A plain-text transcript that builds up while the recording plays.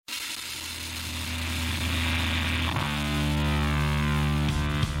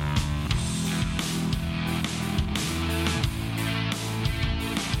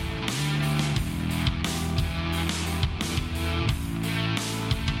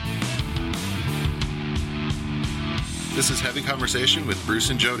This is Heavy Conversation with Bruce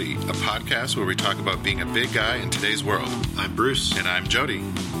and Jody, a podcast where we talk about being a big guy in today's world. I'm Bruce. And I'm Jody.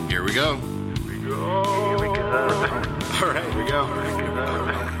 Here we go. Here we go. All right, here we go. All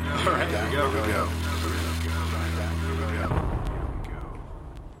right, here we go.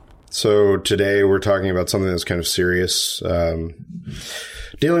 So today we're talking about something that's kind of serious,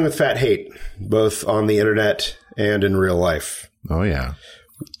 dealing with fat hate, both on the internet and in real life. Oh, yeah.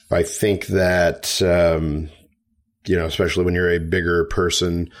 I think that, especially when you're a bigger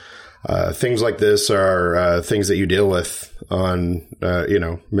person, things like this are things that you deal with on,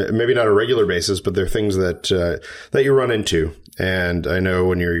 maybe not a regular basis, but they're things that you run into. And I know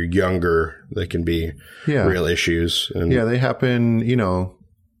when you're younger, they can be real issues. And they happen,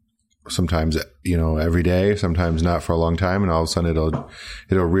 sometimes, every day, sometimes not for a long time. And all of a sudden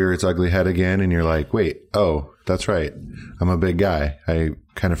it'll rear its ugly head again. And you're like, wait, oh, that's right. I'm a big guy. I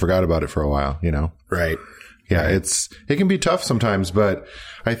kind of forgot about it for a while, Right. Yeah. It can be tough sometimes, but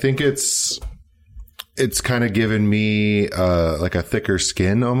I think it's kind of given me, like a thicker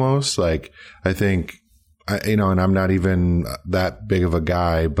skin almost. Like I think, and I'm not even that big of a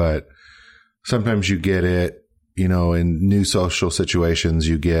guy, but sometimes you get it, in new social situations,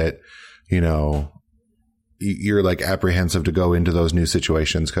 you get, you're like apprehensive to go into those new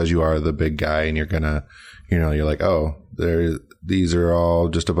situations because you are the big guy and you're gonna, you're like, oh, these are all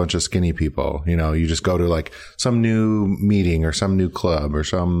just a bunch of skinny people. You just go to like some new meeting or some new club or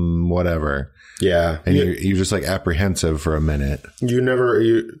some whatever. Yeah. And you're just like apprehensive for a minute. You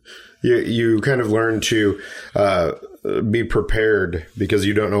kind of learn to, be prepared because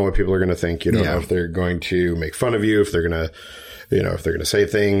you don't know what people are going to think. You don't know if they're going to make fun of you, if they're going to, if they're going to say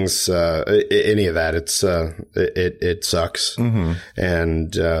things, any of that. It sucks. Mm-hmm.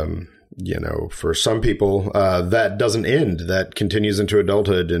 And, for some people, that doesn't end. That continues into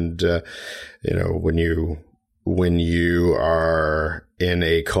adulthood. And, when you are in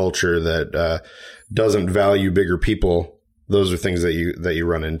a culture that, doesn't value bigger people, those are things that you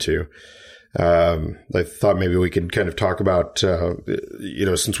run into. I thought maybe we could kind of talk about,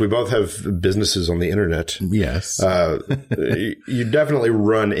 since we both have businesses on the internet. Yes. You definitely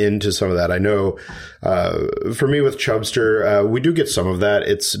run into some of that. I know, for me with Chubster, we do get some of that.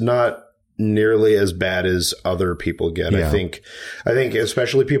 It's not nearly as bad as other people get. Yeah. I think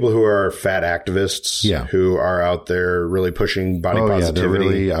especially people who are fat activists, who are out there really pushing body positivity. Yeah, they're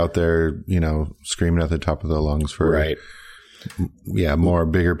really out there, screaming at the top of their lungs for right. Yeah, more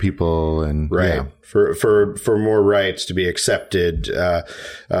bigger people and right for more rights to be accepted. A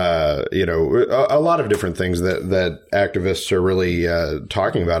lot of different things that activists are really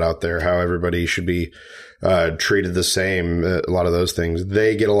talking about out there. How everybody should be treated the same. A lot of those things.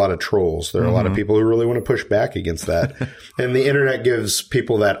 They get a lot of trolls. There are a lot of people who really want to push back against that, and the internet gives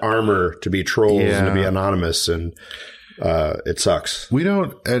people that armor to be trolls and to be anonymous and. It sucks.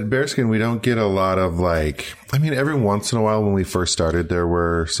 At Bearskin, we don't get a lot of every once in a while when we first started, there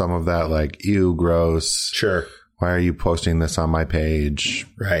were some of that ew, gross. Sure. Why are you posting this on my page?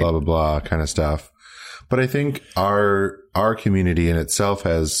 Right. Blah, blah, blah kind of stuff. But I think our community in itself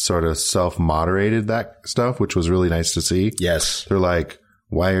has sort of self-moderated that stuff, which was really nice to see. Yes. They're like,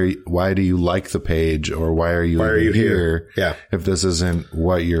 why do you like the page or why are you here? Yeah. If this isn't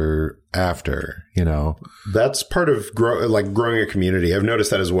what you're after, That's part of growing a community. I've noticed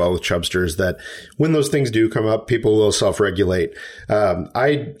that as well with Chubsters, that when those things do come up, people will self-regulate.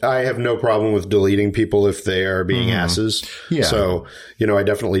 I have no problem with deleting people if they are being asses. Yeah. So, I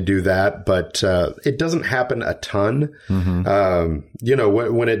definitely do that, but, it doesn't happen a ton.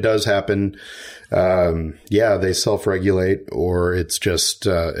 Mm-hmm. When it does happen, they self-regulate, or it's just,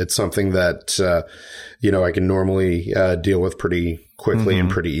 it's something that, I can normally, deal with pretty quickly and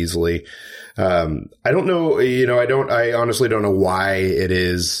pretty easily. I don't know, I honestly don't know why it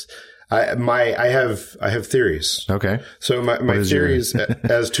is. I have theories. Okay. So my theories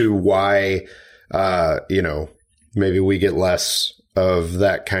as to why, maybe we get less of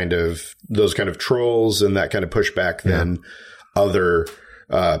those kind of trolls and that kind of pushback than other,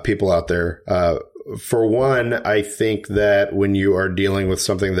 people out there. For one, I think that when you are dealing with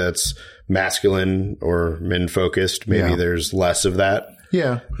something that's masculine or men focused, maybe there's less of that.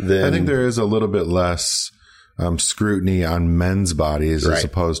 Yeah. I think there is a little bit less scrutiny on men's bodies as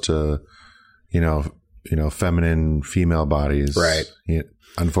opposed to, feminine female bodies. Right.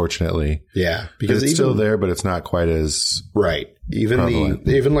 Unfortunately. Yeah. Because it's still there, but it's not quite as prevalent. Even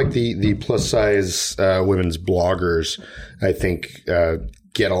the plus size women's bloggers, I think,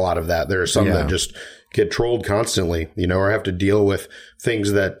 get a lot of that. There are some that just get trolled constantly, or have to deal with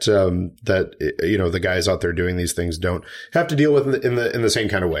things that the guys out there doing these things don't have to deal with in the same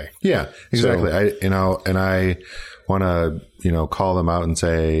kind of way. Yeah, exactly. So, want to, call them out and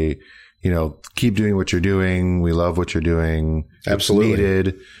say, keep doing what you're doing. We love what you're doing. Absolutely. It's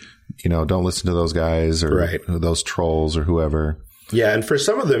needed. Don't listen to those guys or those trolls or whoever. Yeah, and for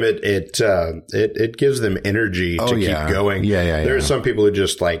some of them, it gives them energy to keep going. Yeah. There are some people who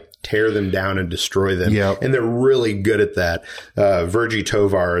just like tear them down and destroy them, and they're really good at that. Virgie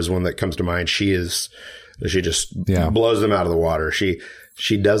Tovar is one that comes to mind. She just blows them out of the water.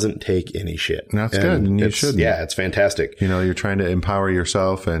 She doesn't take any shit. That's good. And you shouldn't. Yeah, it's fantastic. You're trying to empower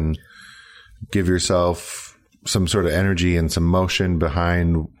yourself and give yourself some sort of energy and some motion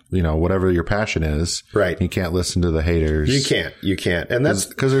behind, whatever your passion is. Right. You can't listen to the haters. You can't. And that's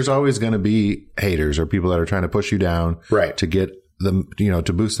because there's always going to be haters or people that are trying to push you down. Right. To get them,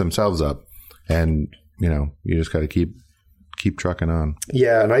 to boost themselves up. And, you just got to keep trucking on.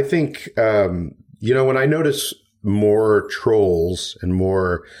 Yeah. And I think, when I notice more trolls and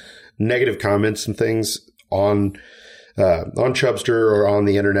more negative comments and things on Chubster or on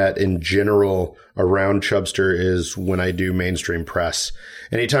the internet in general around Chubster is when I do mainstream press.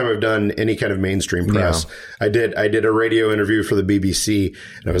 Anytime I've done any kind of mainstream press, I did a radio interview for the BBC,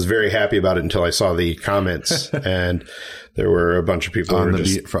 and I was very happy about it until I saw the comments, and there were a bunch of people on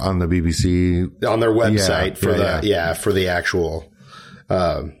the BBC on their website for the actual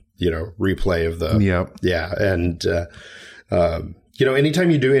replay of the and anytime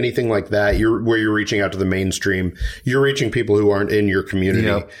you do anything like that, where you're reaching out to the mainstream, you're reaching people who aren't in your community.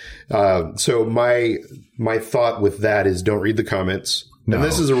 Yep. So my thought with that is don't read the comments. No. And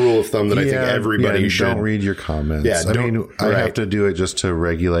this is a rule of thumb that I think everybody should. Don't read your comments. Yeah, I have to do it just to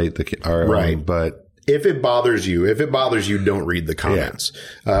regulate our own, but if it bothers you, don't read the comments,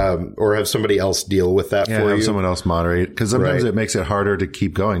 or have somebody else deal with that for you. Have someone else moderate, because sometimes it makes it harder to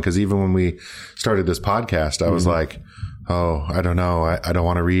keep going. Because even when we started this podcast, I was like, oh, I don't know. I don't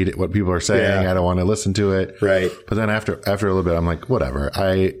want to read what people are saying. I don't want to listen to it. Right. But then after a little bit, I'm like, whatever.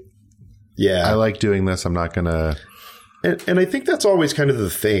 I like doing this. I'm not going to. And I think that's always kind of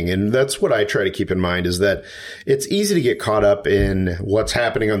the thing. And that's what I try to keep in mind, is that it's easy to get caught up in what's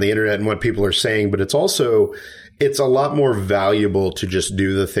happening on the internet and what people are saying. But it's a lot more valuable to just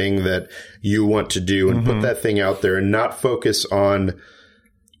do the thing that you want to do and put that thing out there and not focus on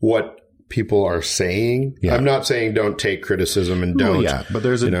what people are saying. Yeah. I'm not saying don't take criticism and don't. But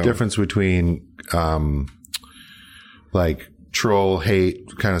there's a difference between, like troll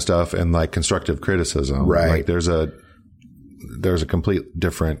hate kind of stuff and like constructive criticism. Right. Like there's a complete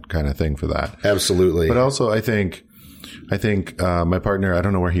different kind of thing for that. Absolutely. But also I think my partner, I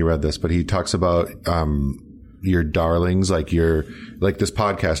don't know where he read this, but he talks about, your darlings, like this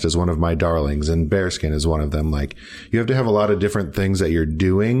podcast is one of my darlings and Bearskin is one of them. Like you have to have a lot of different things that you're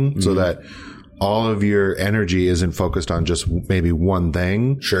doing so that all of your energy isn't focused on just maybe one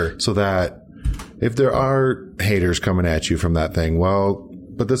thing. Sure. So that if there are haters coming at you from that thing,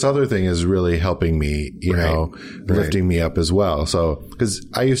 but this other thing is really helping me, lifting me up as well. So, cause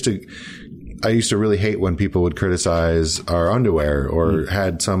I used to really hate when people would criticize our underwear or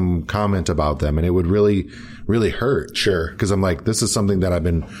had some comment about them, and it would really, really hurt. Sure. Cause I'm like, this is something that I've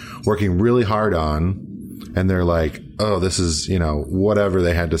been working really hard on. And they're like, oh, this is, whatever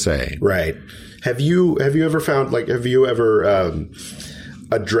they had to say. Right. Have you ever found, have you ever,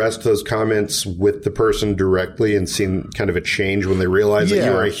 addressed those comments with the person directly and seen kind of a change when they realize that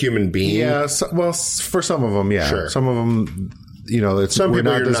you're a human being? Yeah. For some of them, yeah. Sure. Some of them, it's some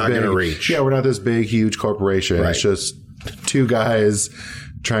people you're not going to reach. Yeah, we're not this big, huge corporation. Right. It's just two guys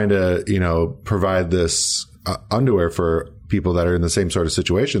trying to, provide this underwear for people that are in the same sort of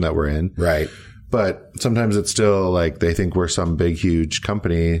situation that we're in. Right. But sometimes it's still like they think we're some big, huge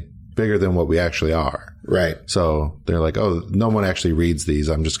company, bigger than what we actually are. Right. So they're like, oh, no one actually reads these.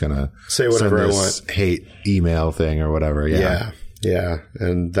 I'm just going to say whatever send I this want. Hate email thing or whatever. Yeah. Yeah.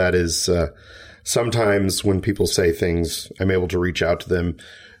 And that is, sometimes when people say things, I'm able to reach out to them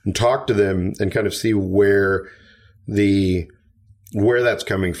and talk to them and kind of see where that's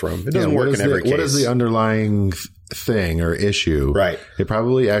coming from. It doesn't work in every case. What is the underlying thing or issue? Right. It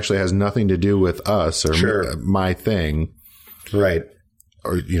probably actually has nothing to do with us or my thing. Right.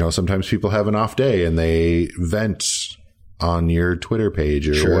 Or, sometimes people have an off day and they vent on your Twitter page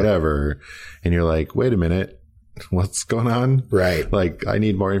or whatever. And you're like, wait a minute. What's going on? Right. Like, I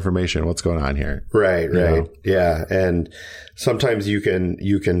need more information. What's going on here? Right. Yeah. And sometimes you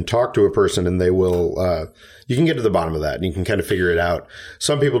can talk to a person and they will, you can get to the bottom of that and you can kind of figure it out.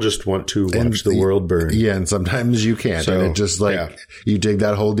 Some people just want to watch the world burn. Yeah. And sometimes you can't. So, and it just you dig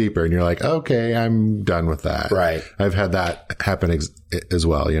that hole deeper and you're like, okay, I'm done with that. Right. I've had that happen as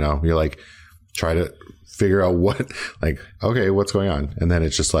well. You're like, try to figure out okay, what's going on? And then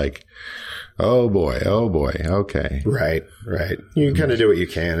it's just like, oh boy. Okay. Right. You kind of do what you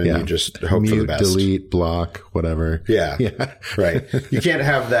can, and you just hope for the best. Delete, block, whatever. Yeah. Right. You can't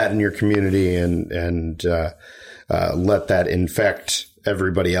have that in your community and let that infect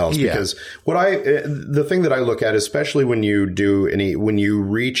everybody else, because the thing that I look at, especially when you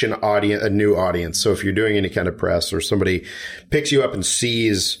reach a new audience. So if you're doing any kind of press or somebody picks you up and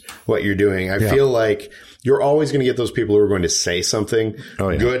sees what you're doing, I feel like you're always going to get those people who are going to say something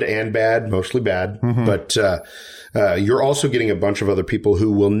good and bad, mostly bad. Mm-hmm. But you're also getting a bunch of other people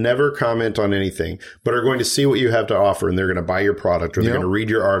who will never comment on anything, but are going to see what you have to offer, and they're going to buy your product, or they're going to read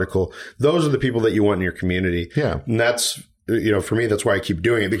your article. Those are the people that you want in your community. Yeah. And that's, for me, that's why I keep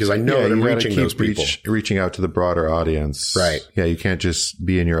doing it, because I know that I'm reaching those people. Reaching out to the broader audience. Right. Yeah. You can't just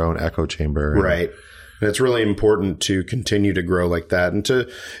be in your own echo chamber. Right. And it's really important to continue to grow like that, and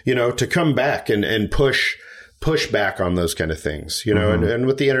to come back and push back on those kind of things, and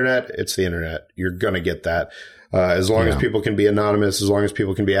with the internet, it's the internet. You're going to get that. As long as people can be anonymous, as long as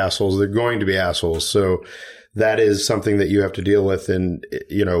people can be assholes, they're going to be assholes. So that is something that you have to deal with. And,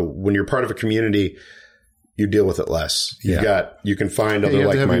 when you're part of a community, you deal with it less. You can find other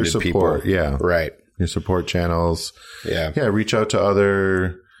like-minded people. Yeah. Right. Your support channels. Yeah. Yeah. Reach out to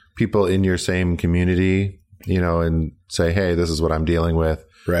other people in your same community, and say, hey, this is what I'm dealing with.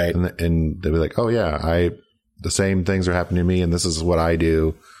 Right. And they'll be like, oh yeah, the same things are happening to me, and this is what I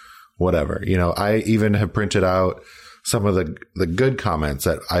do. Whatever. I even have printed out some of the good comments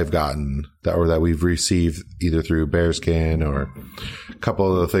that I've gotten that we've received either through Bearskin, or a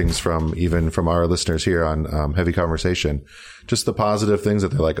couple of the things from our listeners here on Heavy Conversation. Just the positive things that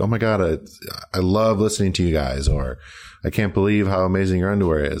they're like, oh my God, I love listening to you guys, or I can't believe how amazing your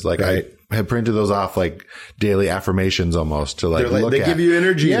underwear is. Like I have printed those off like daily affirmations almost to look at. They give you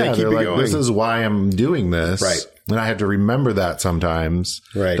energy. Yeah, they keep you going. This is why I'm doing this. Right. And I have to remember that sometimes,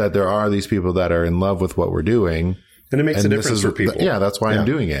 that there are these people that are in love with what we're doing. And it makes a difference for people. That's why I'm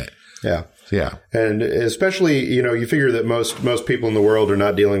doing it. Yeah. Yeah. And especially, you figure that most people in the world are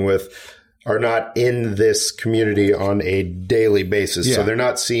not in this community on a daily basis. Yeah. So they're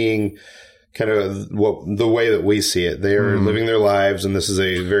not seeing kind of the way that we see it. They are living their lives, and this is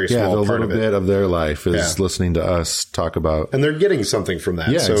a very small part of it. A little bit of their life is listening to us talk about. And they're getting something from that.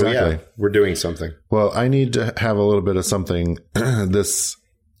 Yeah, so exactly. We're doing something. Well, I need to have a little bit of something. Is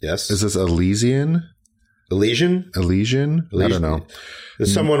this Elysian? Elysian? I don't know.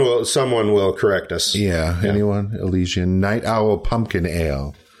 Someone will correct us. Yeah. Anyone? Elysian Night Owl Pumpkin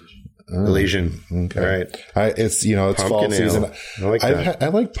Ale. Elysian. Okay. All right. It's fall season. I like that. I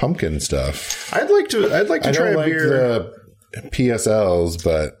like pumpkin stuff. I'd like to try a beer. The PSLs,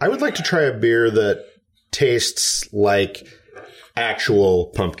 but I would like to try a beer that tastes like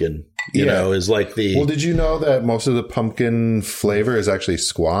actual pumpkin. Is like the. Well, did you know that most of the pumpkin flavor is actually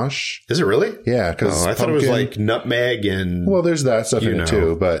squash? Is it really? Yeah, because I thought it was like nutmeg and. Well, there's that stuff in it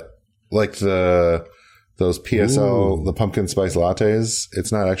too, but like those PSL, the pumpkin spice lattes,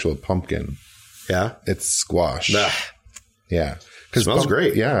 it's not actual pumpkin. Yeah, it's squash. Nah. Yeah, smells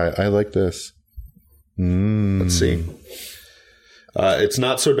great. Yeah, I like this. Let's see. It's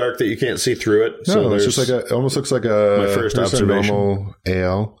not so dark that you can't see through it. No, so it's just it almost looks like my first observation. Normal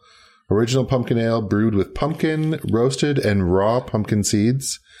ale. Original pumpkin ale brewed with pumpkin, roasted and raw pumpkin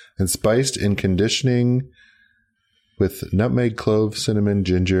seeds, and spiced in conditioning with nutmeg, clove, cinnamon,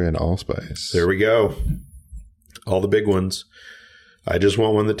 ginger, and allspice. There we go. All the big ones. I just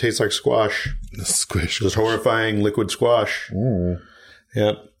want one that tastes like squash. Squish. Just horrifying liquid squash.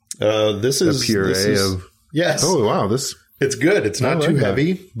 Yep. This is a puree of. Yes. Oh wow! It's good. It's not too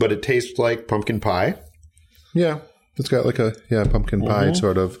heavy, but it tastes like pumpkin pie. Yeah, it's got like a pumpkin pie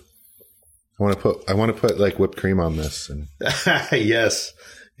sort of. I want to put like whipped cream on this. And yes.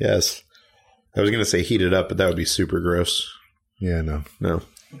 I was going to say heat it up, but that would be super gross. Yeah, no.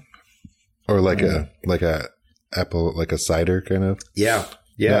 Or like a apple, like a cider kind of. Yeah.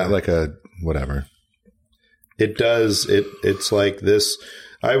 Not like a whatever. It does. It's like this.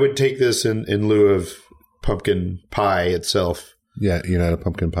 I would take this in lieu of pumpkin pie itself. Yeah, you're not a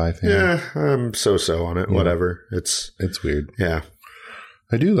pumpkin pie fan. Yeah, I'm so on it. Yeah. Whatever. It's weird. Yeah.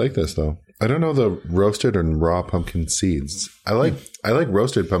 I do like this though. I don't know the roasted and raw pumpkin seeds. I like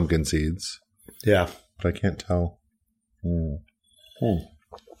roasted pumpkin seeds. Yeah. But I can't tell.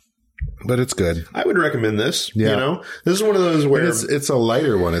 But it's good. I would recommend this. Yeah. This is one of those where it's a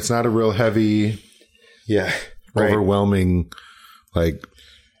lighter one. It's not a real heavy, overwhelming, like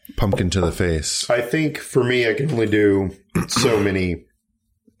pumpkin to the face. I think for me, I can only do so many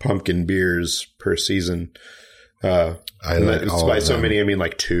pumpkin beers per season. I like all by of so them. many, I mean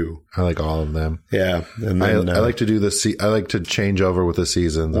like 2. I like all of them. Yeah. And then, I like to do I like to change over with the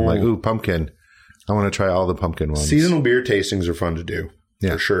seasons. I'm like, ooh, pumpkin. I want to try all the pumpkin ones. seasonal beer tastings are fun to do.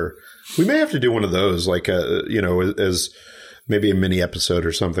 Yeah. For sure. We may have to do one of those, like, as maybe a mini episode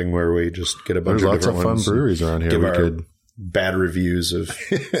or something where we just get a bunch There's of lots of different fun ones. breweries around here. Give We our could bad reviews of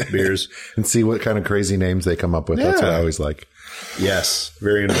beers. and see what kind of crazy names they come up with. That's what I always like. Yes.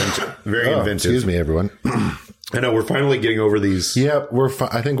 Very inventive. Very inventive. Excuse me, everyone. I know. We're finally getting over these. Yep,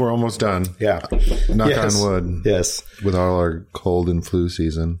 I think we're almost done. Yeah. Knock Yes. on wood. Yes. With all our cold and flu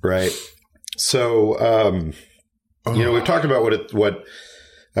season. Right. So, we've talked about what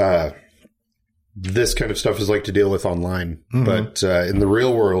this kind of stuff is like to deal with online, but in the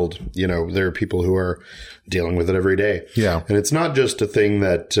real world, there are people who are dealing with it every day. Yeah. And it's not just a thing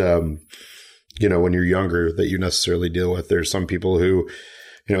that, when you're younger that you necessarily deal with. There's some people who,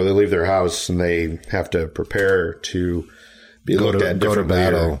 they leave their house and they have to prepare to be looked at differently. Go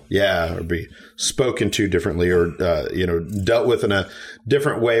to battle. Or be spoken to differently or, dealt with in a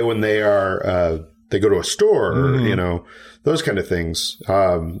different way when they are, they go to a store or, those kind of things.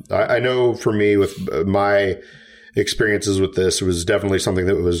 I know for me with my experiences with this, it was definitely something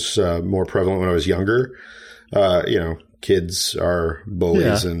that was more prevalent when I was younger. Kids are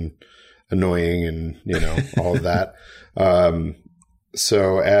bullies and annoying and, all of that.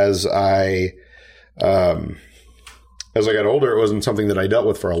 So as I got older, it wasn't something that I dealt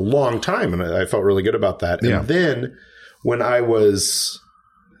with for a long time. And I felt really good about that. Yeah. And then when I was,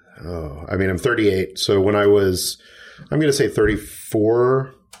 I'm 38. So when I was, I'm going to say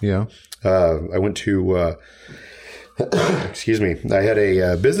 34. Yeah. I went to, excuse me. I had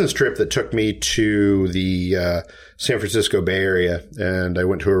a business trip that took me to the San Francisco Bay Area, and I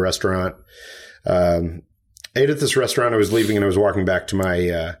went to a restaurant. Ate at this restaurant. I was leaving, and I was walking back to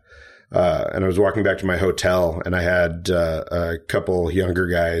my hotel, and I had a couple younger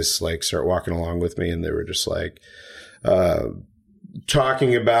guys start walking along with me, and they were just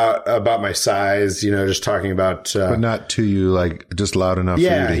talking about my size, just talking about, but not to you, just loud enough for you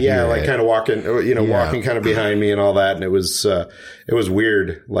to hear it. kind of walking, walking kind of behind me and all that. And it was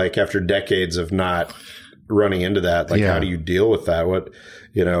weird, after decades of not running into that, how do you deal with that?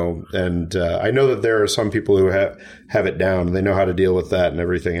 And I know that there are some people who have it down and they know how to deal with that and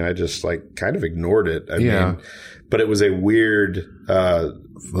everything. And I just kind of ignored it. I mean, but it was a weird,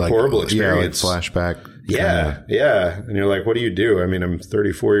 horrible experience. Flashback. Yeah. Yeah. And you're like, what do you do? I mean, I'm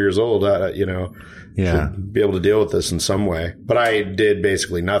 34 years old, should be able to deal with this in some way. But I did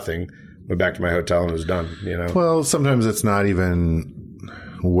basically nothing. Went back to my hotel and it was done, Well, sometimes it's not even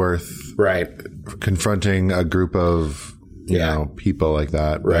worth confronting a group of, people like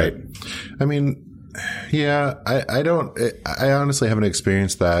that. Right. But, I mean, I honestly haven't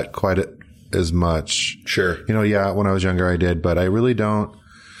experienced that quite as much. Sure. When I was younger, I did, but I really don't.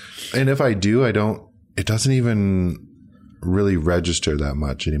 And if I do, it doesn't even really register that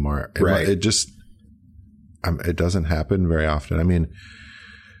much anymore. Right. It doesn't happen very often. I mean,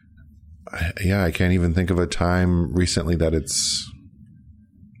 I can't even think of a time recently that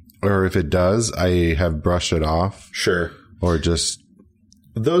or if it does, I have brushed it off. Sure. Or just.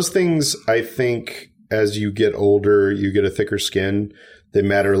 Those things, I think, as you get older, you get a thicker skin. They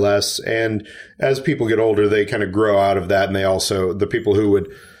matter less. And as people get older, they kind of grow out of that. And they also, the people who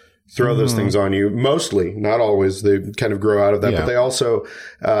would throw those things on you, mostly, not always, they kind of grow out of that. Yeah. But they also,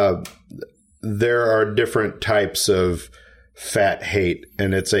 there are different types of fat hate,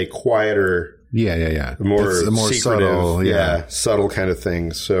 and it's a quieter, more subtle, subtle kind of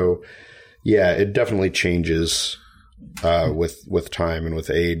thing. So, it definitely changes with time and with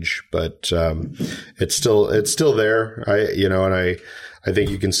age, but it's still there. I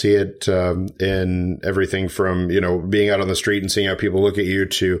think you can see it in everything from, being out on the street and seeing how people look at you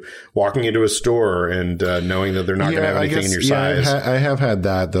to walking into a store and knowing that they're not going to have anything in your size. I have had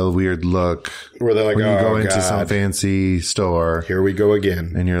the weird look where they're like, when you go into some fancy store. Here we go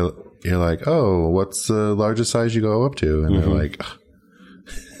again. And you're like, oh, what's the largest size you go up to? And they're like,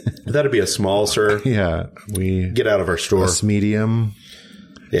 that'd be a small, sir. Yeah. We get out of our store. A medium.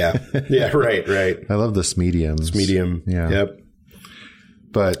 Yeah. Yeah. Right. I love the mediums. Medium. Yeah. Yep.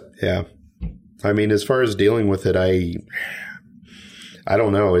 But yeah, I mean, as far as dealing with it, I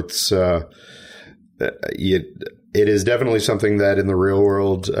don't know. It's, it is definitely something that in the real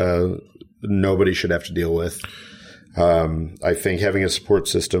world, nobody should have to deal with. I think having a support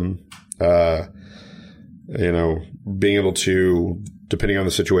system, being able to, depending on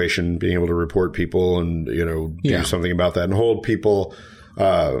the situation, being able to report people and, do something about that and hold people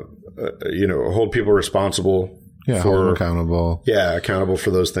responsible. Yeah, hold them accountable. Yeah, accountable for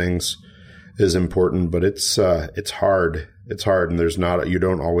those things is important, but it's hard. It's hard, and you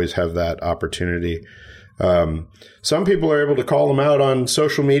don't always have that opportunity. Some people are able to call them out on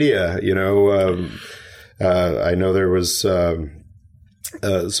social media. I know there was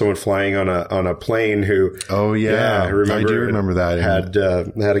someone flying on a plane who. Oh yeah, I do remember that. Had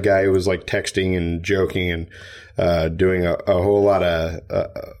a guy who was like texting and joking and doing a whole lot of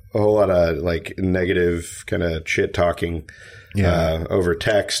like negative kind of shit talking over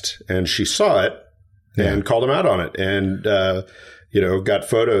text, and she saw it and called him out on it, and got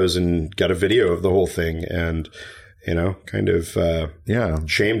photos and got a video of the whole thing, and kind of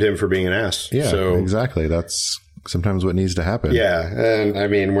shamed him for being an ass. Yeah, so exactly. That's sometimes what needs to happen. Yeah. And I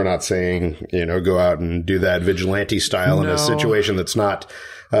mean, we're not saying, go out and do that vigilante style in a situation that's not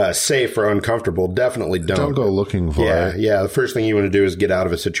safe or uncomfortable. Definitely don't. Don't go looking for it. Yeah. The first thing you want to do is get out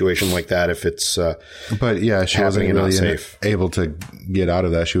of a situation like that if it's but yeah, she wasn't really able to get out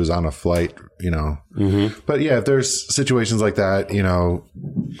of that. She was on a flight, Mm-hmm. But yeah, if there's situations like that,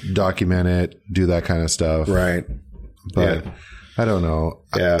 document it, do that kind of stuff. Right. But I don't know.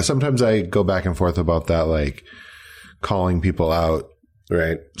 Yeah. Sometimes I go back and forth about that, like calling people out.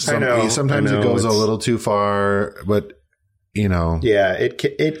 Right. Sometimes it goes a little too far, but Yeah,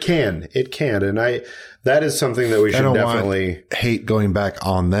 it can. And that is something that we should definitely hate going back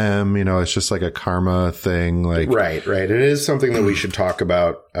on them. It's just like a karma thing. Like, right. It is something that we should talk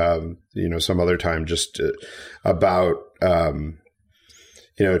about, some other time, just about, taking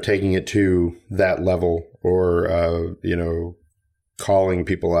it to that level, or, calling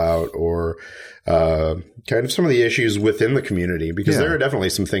people out, or, kind of some of the issues within the community, because there are definitely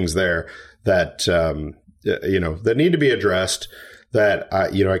some things there that, that need to be addressed, that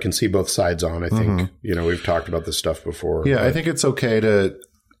I can see both sides on. I think, we've talked about this stuff before. Yeah. I think it's okay to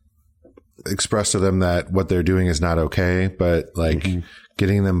express to them that what they're doing is not okay, but like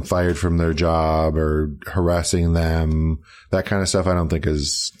getting them fired from their job or harassing them, that kind of stuff, I don't think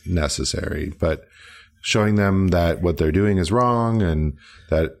is necessary. But showing them that what they're doing is wrong, and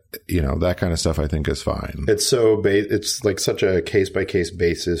that, that kind of stuff, I think is fine. It's it's like such a case by case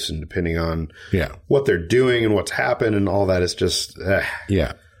basis, and depending on what they're doing and what's happened and all that, it's just,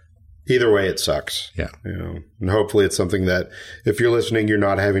 either way, it sucks. Yeah. And hopefully it's something that if you're listening, you're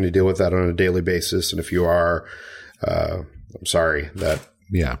not having to deal with that on a daily basis. And if you are, I'm sorry that,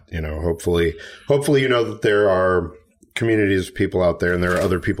 hopefully, that there are communities of people out there, and there are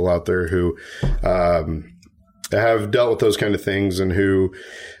other people out there who, have dealt with those kind of things, and who,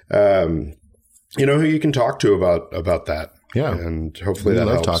 who you can talk to about that. Yeah. And hopefully that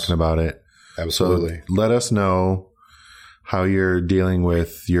helps. Talking about it. Absolutely. So let us know how you're dealing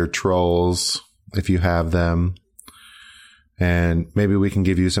with your trolls, if you have them, and maybe we can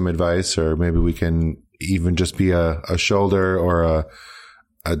give you some advice, or maybe we can even just be a shoulder or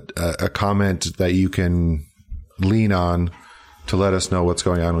a comment that you can lean on to let us know what's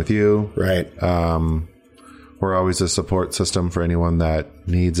going on with you. Right. We're always a support system for anyone that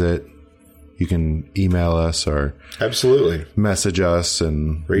needs it. You can email us or absolutely message us,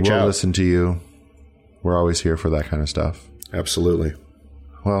 and we'll listen to you. We're always here for that kind of stuff. Absolutely.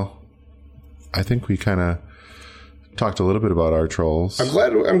 Well, I think we kind of talked a little bit about our trolls.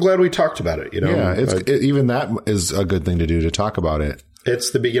 I'm glad we talked about it. Yeah, even that is a good thing to do, to talk about it.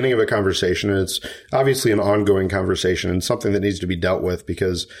 It's the beginning of a conversation, and it's obviously an ongoing conversation, and something that needs to be dealt with,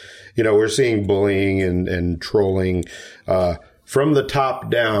 because, we're seeing bullying and trolling from the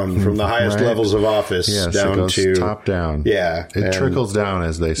top down, from the highest levels of office down to top down. Yeah. It trickles down,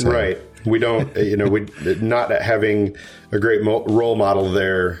 as they say. Right. We don't, not having a great role model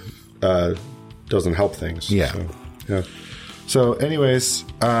there doesn't help things. Yeah. So, yeah. So anyways,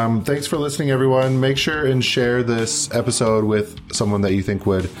 thanks for listening, everyone. Make sure and share this episode with someone that you think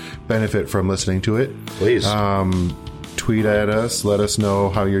would benefit from listening to it. Please. Tweet at us. Let us know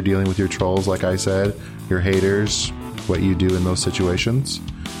how you're dealing with your trolls, like I said, your haters, what you do in those situations.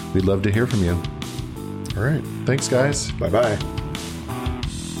 We'd love to hear from you. All right. Thanks, guys. Bye-bye.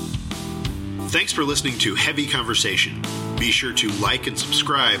 Thanks for listening to Heavy Conversation. Be sure to like and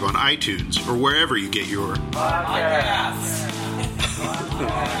subscribe on iTunes or wherever you get your podcasts.